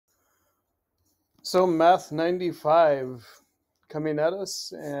So Math 95 coming at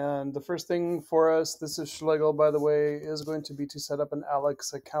us, and the first thing for us, this is Schlegel, by the way, is going to be to set up an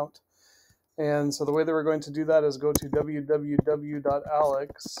ALEKS account. And so the way that we're going to do that is go to www.aleks,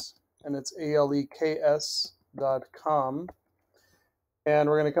 and it's ALEKS.com. And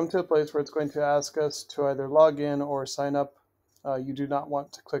we're going to come to a place where it's going to ask us to either log in or sign up. You do not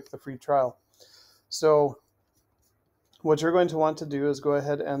want to click the free trial. So what you're going to want to do is go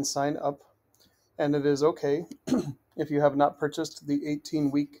ahead and sign up. And it is okay if you have not purchased the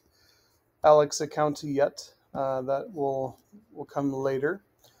 18-week ALEKS account yet. That will come later.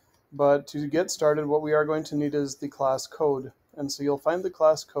 But to get started, what we are going to need is the class code. And so you'll find the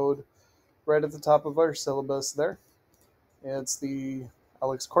class code right at the top of our syllabus there. It's the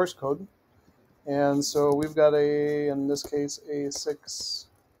ALEKS course code. And so we've got in this case, a 6B2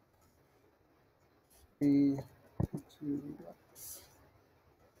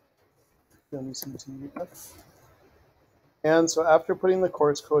 MCTF. And so after putting the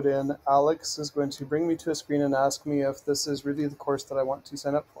course code in, ALEKS is going to bring me to a screen and ask me if this is really the course that I want to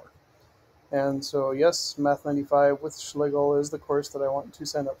sign up for. And so yes, Math 95 with Schlegel is the course that I want to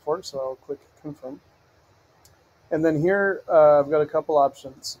sign up for, so I'll click confirm. And then here I've got a couple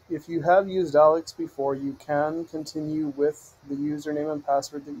options. If you have used ALEKS before, you can continue with the username and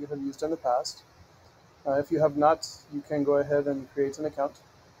password that you have used in the past. If you have not, you can go ahead and create an account.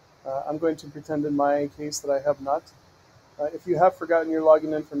 I'm going to pretend in my case that I have not. If you have forgotten your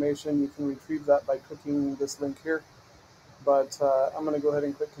login information, you can retrieve that by clicking this link here. But I'm going to go ahead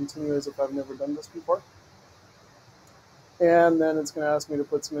and click continue as if I've never done this before. And then it's going to ask me to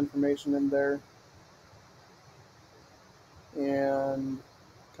put some information in there and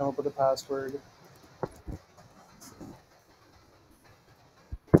come up with a password.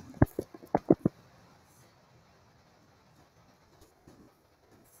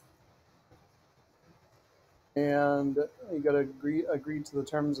 And you got to agree to the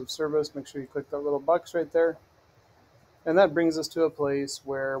terms of service. Make sure you click that little box right there. And that brings us to a place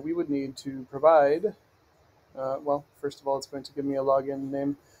where we would need to provide, well, first of all, it's going to give me a login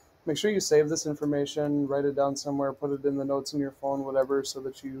name. Make sure you save this information, write it down somewhere, put it in the notes in your phone, whatever, so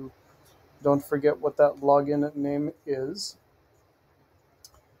that you don't forget what that login name is.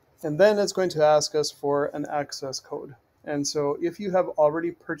 And then it's going to ask us for an access code. And so if you have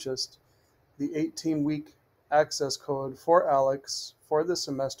already purchased the 18-week access code for ALEKS for this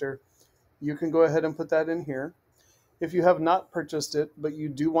semester, you can go ahead and put that in here. If you have not purchased it, but you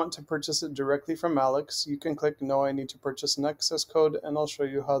do want to purchase it directly from ALEKS, you can click no, I need to purchase an access code, and I'll show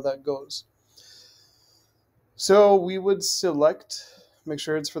you how that goes. So we would select, make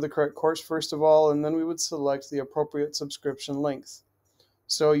sure it's for the correct course first of all, and then we would select the appropriate subscription length.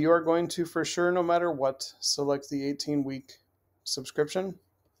 So you are going to, for sure, no matter what, select the 18-week subscription.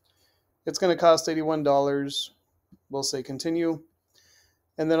 It's going to cost $81. We'll say continue.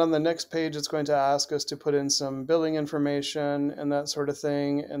 And then on the next page, it's going to ask us to put in some billing information and that sort of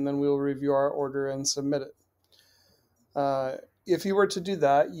thing, and then we'll review our order and submit it. If you were to do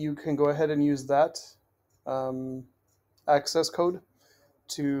that, you can go ahead and use that access code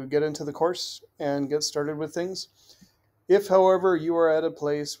to get into the course and get started with things. If, however, you are at a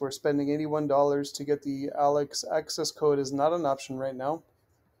place where spending $81 to get the ALEKS access code is not an option right now,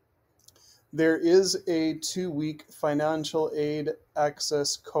 there is a 2-week financial aid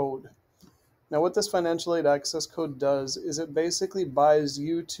access code. Now, what this financial aid access code does is it basically buys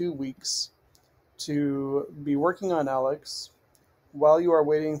you 2 weeks to be working on ALEKS while you are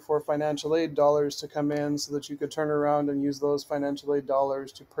waiting for financial aid dollars to come in so that you could turn around and use those financial aid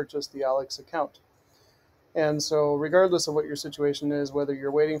dollars to purchase the ALEKS account. And so regardless of what your situation is, whether you're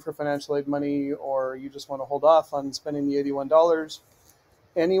waiting for financial aid money or you just want to hold off on spending the $81,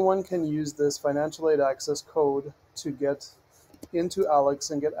 anyone can use this financial aid access code to get into ALEKS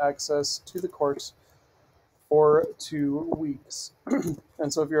and get access to the course for 2 weeks.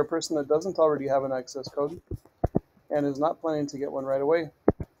 And so if you're a person that doesn't already have an access code and is not planning to get one right away,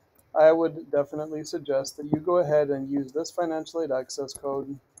 I would definitely suggest that you go ahead and use this financial aid access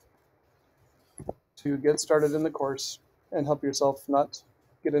code to get started in the course and help yourself not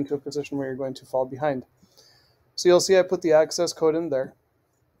get into a position where you're going to fall behind. So you'll see I put the access code in there.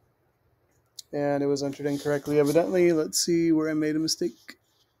 And it was entered incorrectly, evidently. Let's see where I made a mistake.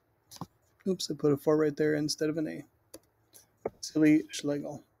 Oops, I put a 4 right there instead of an A. Silly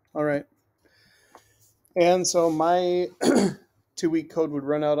Schlegel. All right. And so my 2-week code would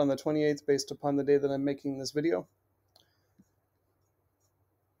run out on the 28th based upon the day that I'm making this video.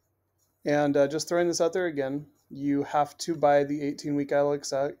 And just throwing this out there again, you have to buy the 18-week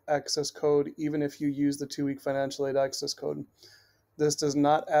ALEKS access code even if you use the 2-week financial aid access code. This does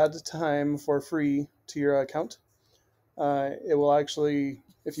not add time for free to your account. It will actually,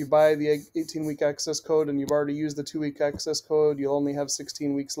 if you buy the 18-week access code and you've already used the 2-week access code, you'll only have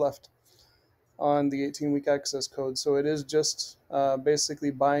 16 weeks left on the 18-week access code. So it is just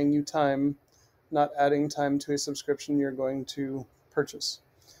basically buying you time, not adding time to a subscription you're going to purchase.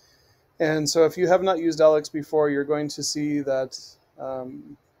 And so if you have not used ALEKS before, you're going to see that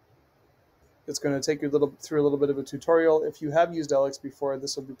it's going to take you through a little bit of a tutorial. If you have used ALEKS before,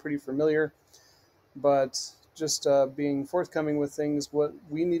 this will be pretty familiar. But just being forthcoming with things, what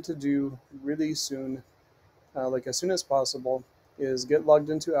we need to do really soon, like as soon as possible, is get logged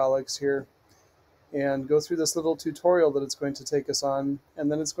into ALEKS here and go through this little tutorial that it's going to take us on,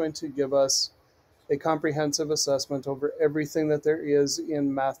 and then it's going to give us a comprehensive assessment over everything that there is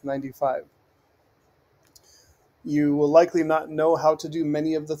in Math 95. You will likely not know how to do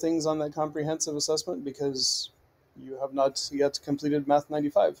many of the things on that comprehensive assessment because you have not yet completed Math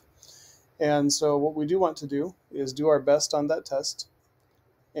 95. And so what we do want to do is do our best on that test,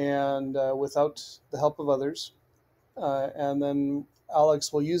 and without the help of others. And then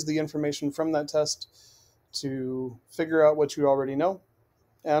ALEKS will use the information from that test to figure out what you already know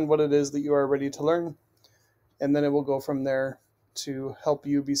and what it is that you are ready to learn. And then it will go from there to help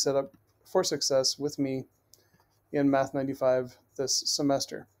you be set up for success with me in Math 95 this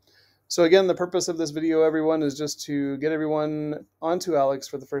semester. So again, the purpose of this video, everyone, is just to get everyone onto ALEKS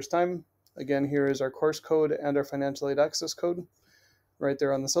for the first time. Again, here is our course code and our financial aid access code right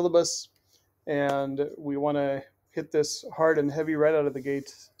there on the syllabus. And we want to hit this hard and heavy right out of the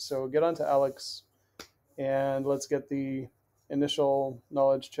gate. So get onto ALEKS and let's get the initial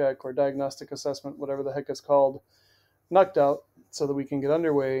knowledge check or diagnostic assessment, whatever the heck it's called, knocked out so that we can get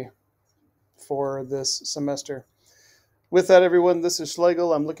underway for this semester. With that, everyone, this is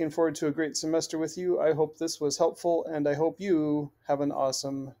Schlegel. I'm looking forward to a great semester with you. I hope this was helpful, and I hope you have an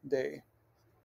awesome day.